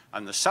 now.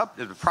 On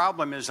the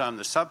problem is on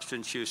the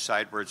substance use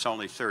side where it's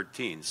only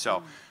 13.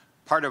 So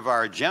part of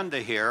our agenda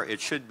here, it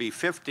should be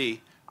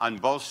 50 on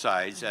both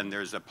sides, and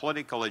there's a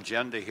political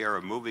agenda here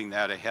of moving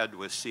that ahead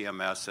with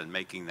CMS and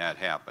making that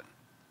happen.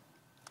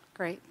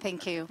 Great,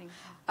 thank you.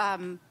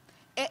 And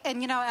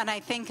I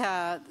think,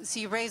 so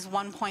you raised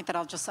one point that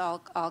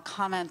I'll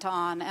comment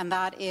on, and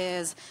that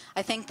is,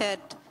 I think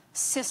that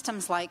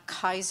systems like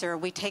Kaiser,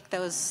 we take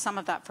some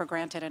of that for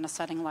granted in a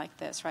setting like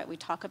this, right? We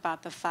talk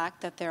about the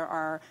fact that there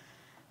are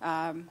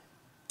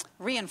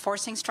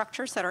reinforcing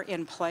structures that are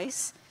in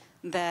place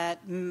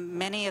that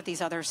many of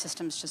these other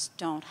systems just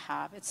don't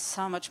have. It's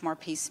so much more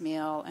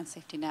piecemeal and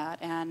safety net,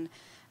 and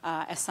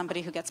as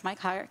somebody who gets my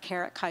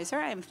care at Kaiser,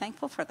 I'm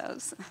thankful for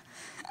those.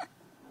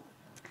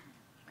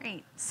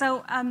 Great.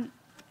 So,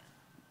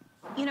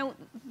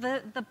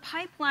 the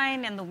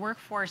pipeline and the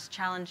workforce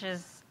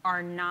challenges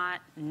are not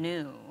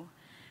new.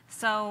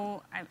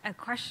 So, a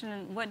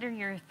question, what are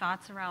your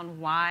thoughts around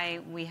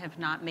why we have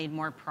not made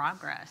more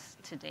progress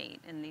to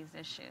date in these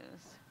issues?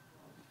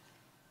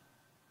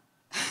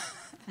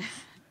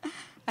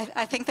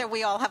 I think that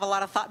we all have a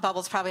lot of thought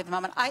bubbles probably at the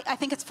moment. I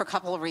think it's for a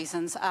couple of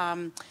reasons.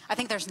 I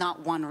think there's not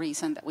one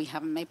reason that we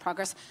haven't made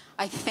progress.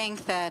 I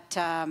think that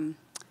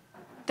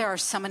there are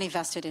so many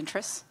vested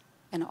interests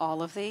in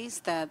all of these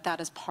that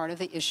is part of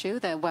the issue,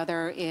 that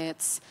whether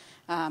it's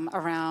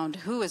around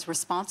who is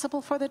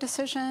responsible for the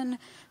decision,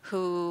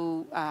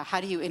 how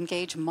do you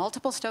engage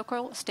multiple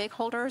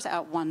stakeholders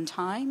at one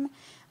time.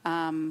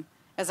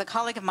 As a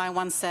colleague of mine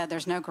once said,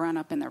 there's no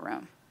grown-up in the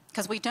room,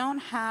 because we don't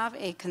have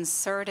a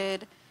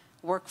concerted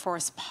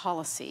workforce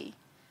policy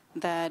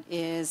that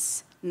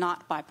is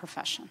not by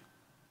profession.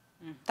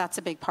 That's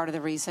a big part of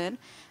the reason.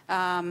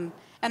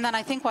 And then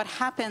I think what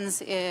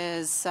happens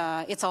is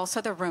it's also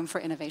the room for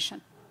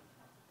innovation.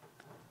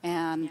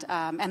 And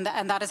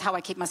that is how I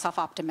keep myself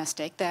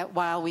optimistic, that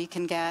while we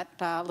can get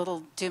a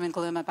little doom and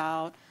gloom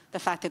about the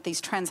fact that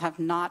these trends have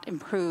not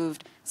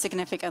improved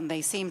significantly,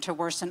 they seem to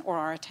worsen, or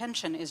our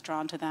attention is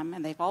drawn to them,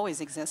 and they've always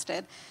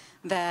existed,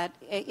 that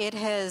it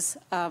has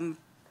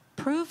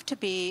proved to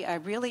be a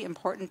really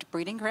important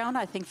breeding ground,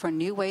 I think, for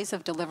new ways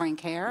of delivering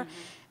care.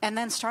 And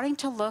then starting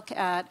to look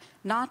at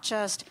not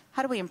just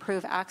how do we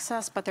improve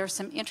access, but there's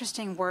some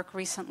interesting work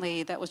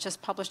recently that was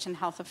just published in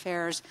Health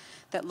Affairs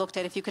that looked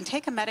at if you can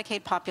take a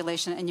Medicaid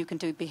population and you can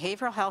do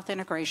behavioral health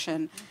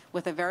integration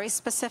with a very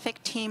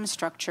specific team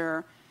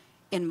structure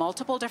in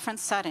multiple different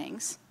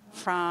settings,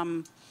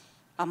 from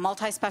a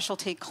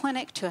multi-specialty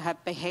clinic to a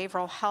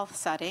behavioral health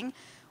setting,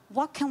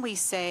 what can we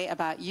say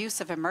about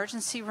use of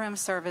emergency room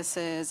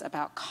services,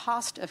 about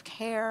cost of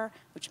care,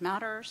 which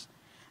matters,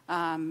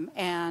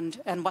 and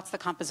what's the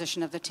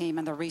composition of the team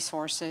and the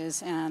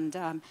resources,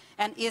 and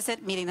is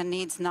it meeting the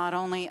needs not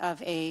only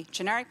of a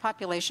generic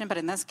population, but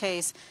in this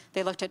case,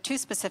 they looked at two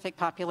specific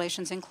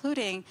populations,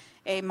 including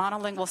a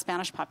monolingual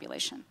Spanish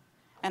population.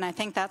 And I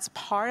think that's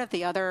part of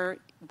the other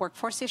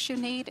workforce issue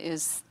need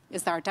is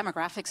that our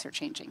demographics are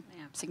changing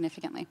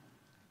significantly.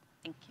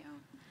 Thank you.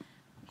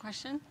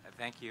 question?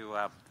 Thank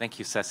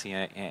you, Ceci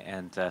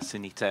and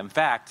Sunita. In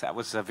fact, that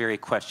was the very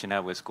question I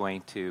was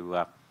going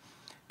to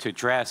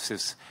address,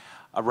 is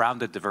around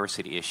the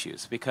diversity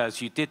issues,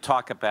 because you did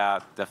talk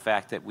about the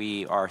fact that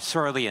we are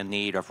sorely in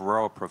need of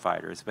rural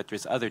providers, but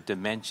there's other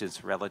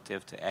dimensions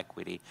relative to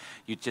equity.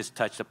 You just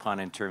touched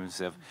upon in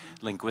terms of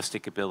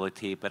linguistic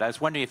ability, but I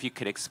was wondering if you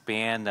could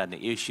expand on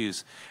the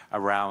issues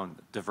around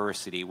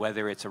diversity,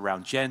 whether it's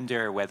around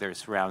gender, whether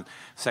it's around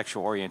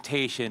sexual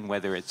orientation,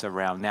 whether it's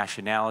around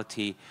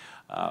nationality,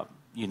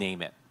 you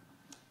name it.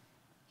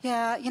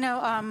 Yeah, you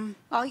know,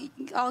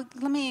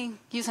 let me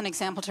use an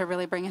example to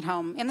really bring it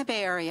home. In the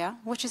Bay Area,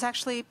 which is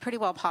actually pretty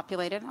well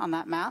populated on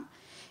that map,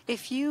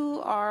 if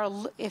you are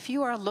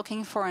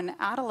looking for an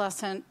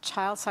adolescent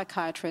child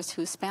psychiatrist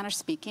who's Spanish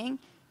speaking,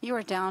 you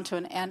are down to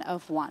an N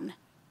of 1.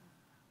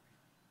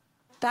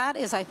 That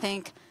is, I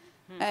think,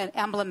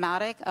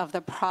 emblematic of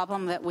the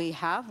problem that we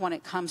have when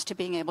it comes to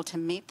being able to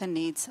meet the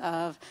needs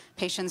of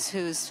patients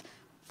whose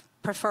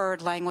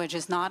preferred language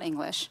is not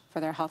English for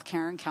their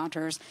healthcare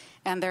encounters,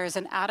 and there is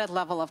an added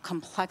level of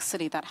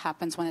complexity that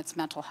happens when it's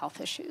mental health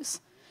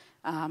issues.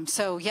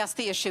 So yes,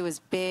 the issue is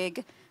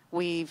big.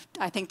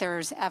 I think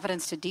there's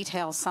evidence to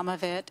detail some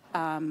of it,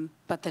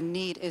 but the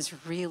need is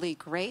really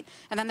great.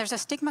 And then there's a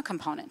stigma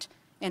component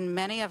in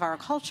many of our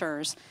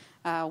cultures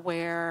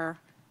where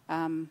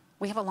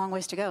we have a long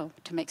ways to go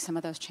to make some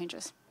of those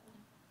changes.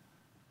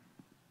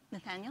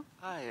 Nathaniel?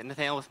 Hi,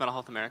 Nathaniel with Mental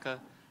Health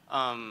America.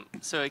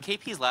 So at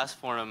KP's last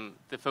forum,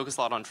 they focused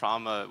a lot on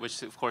trauma,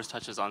 which of course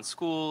touches on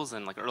schools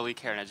and like early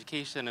care and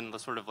education and the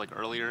sort of like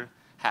earlier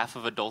half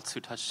of adults who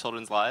touch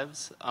children's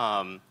lives.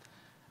 And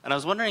I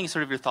was wondering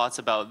sort of your thoughts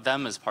about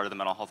them as part of the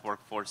mental health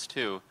workforce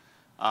too.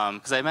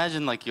 Because I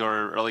imagine like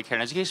your early care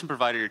and education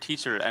provider, your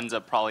teacher, ends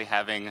up probably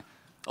having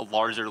a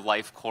larger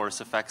life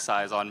course effect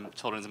size on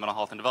children's mental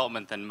health and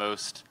development than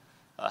most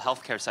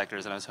healthcare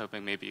sectors. And I was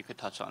hoping maybe you could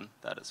touch on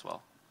that as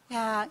well.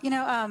 Yeah, you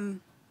know,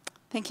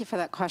 thank you for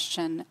that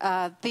question.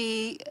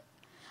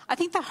 I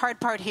think the hard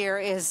part here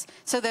is,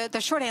 so the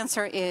short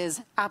answer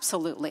is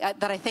absolutely.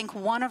 That I think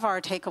one of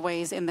our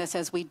takeaways in this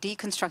as we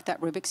deconstruct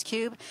that Rubik's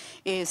Cube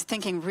is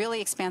thinking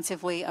really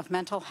expansively of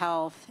mental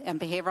health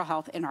and behavioral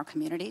health in our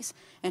communities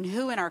and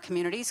who in our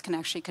communities can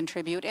actually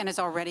contribute and is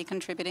already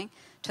contributing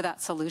to that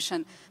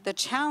solution. The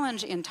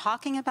challenge in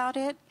talking about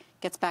it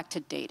gets back to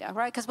data,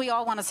 right? Because we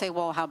all want to say,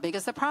 well, how big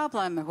is the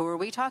problem? Who are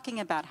we talking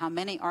about? How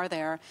many are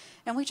there?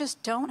 And we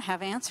just don't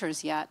have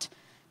answers yet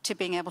to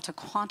being able to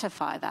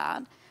quantify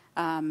that,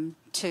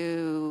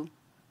 to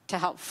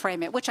help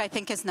frame it, which I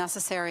think is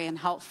necessary and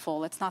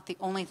helpful. It's not the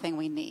only thing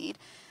we need.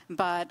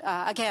 But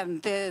again,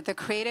 the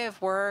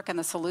creative work and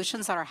the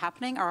solutions that are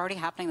already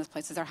happening in those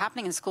places. They're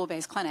happening in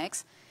school-based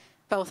clinics,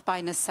 both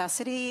by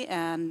necessity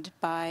and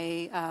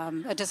by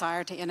a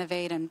desire to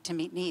innovate and to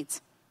meet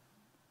needs.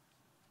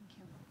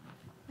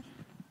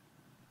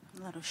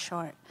 A little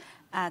short.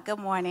 Good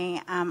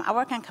morning. I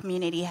work in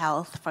community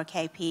health for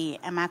KP,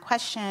 and my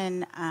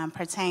question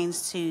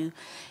pertains to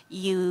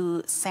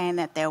you saying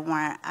that there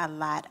weren't a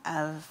lot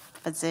of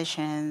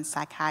physicians,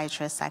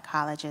 psychiatrists,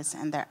 psychologists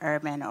in the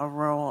urban or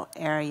rural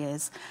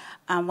areas.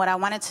 What I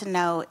wanted to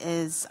know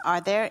is,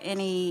 are there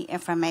any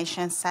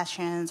information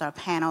sessions or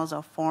panels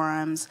or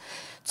forums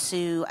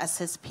to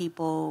assist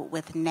people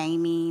with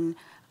naming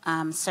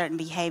certain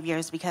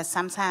behaviors, because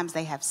sometimes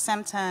they have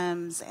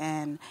symptoms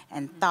and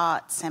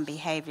thoughts and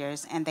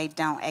behaviors, and they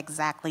don't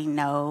exactly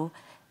know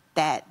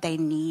that they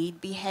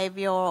need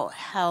behavioral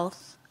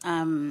health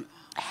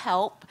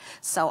help.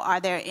 So are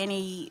there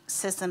any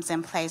systems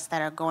in place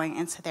that are going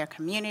into their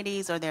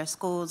communities or their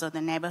schools or the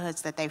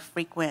neighborhoods that they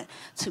frequent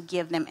to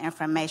give them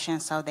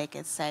information so they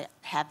could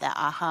have that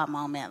aha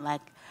moment,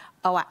 like,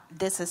 oh,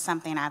 this is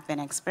something I've been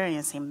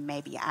experiencing,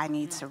 maybe I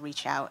need to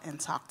reach out and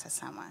talk to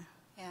someone?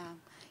 Yeah.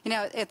 You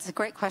know, it's a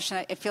great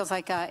question. It feels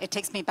like it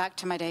takes me back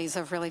to my days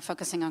of really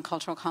focusing on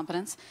cultural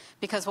competence,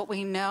 because what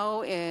we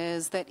know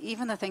is that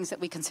even the things that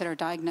we consider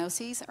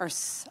diagnoses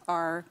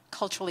are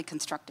culturally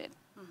constructed.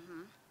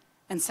 Mm-hmm.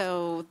 And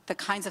so the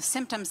kinds of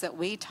symptoms that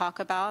we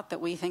talk about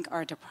that we think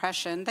are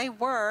depression, they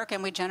work,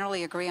 and we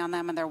generally agree on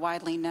them, and they're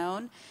widely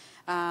known.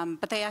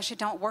 But they actually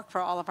don't work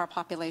for all of our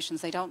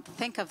populations. They don't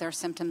think of their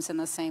symptoms in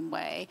the same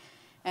way.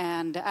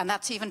 And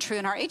that's even true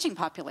in our aging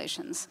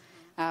populations.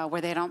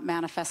 Where they don't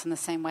manifest in the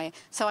same way.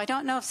 So I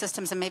don't know if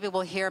systems, and maybe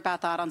we'll hear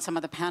about that on some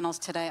of the panels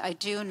today. I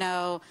do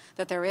know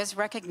that there is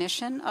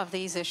recognition of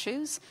these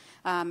issues,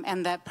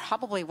 and that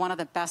probably one of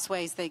the best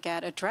ways they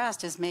get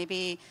addressed is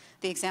maybe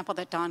the example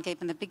that Dawn gave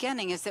in the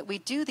beginning, is that we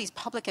do these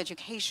public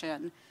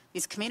education,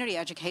 these community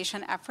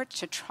education efforts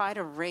to try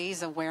to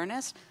raise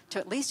awareness, to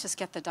at least just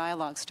get the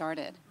dialogue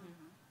started.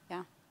 Mm-hmm.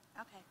 Yeah.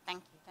 Okay,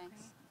 thank you.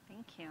 Thanks.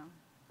 Thank you.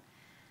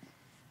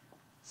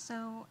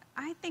 So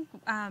I think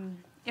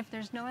if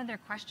there's no other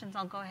questions,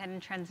 I'll go ahead and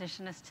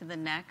transition us to the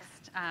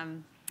next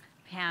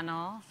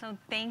panel. So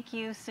thank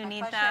you,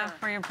 Sunita,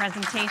 for your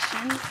presentation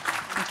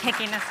and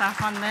kicking us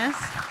off on this.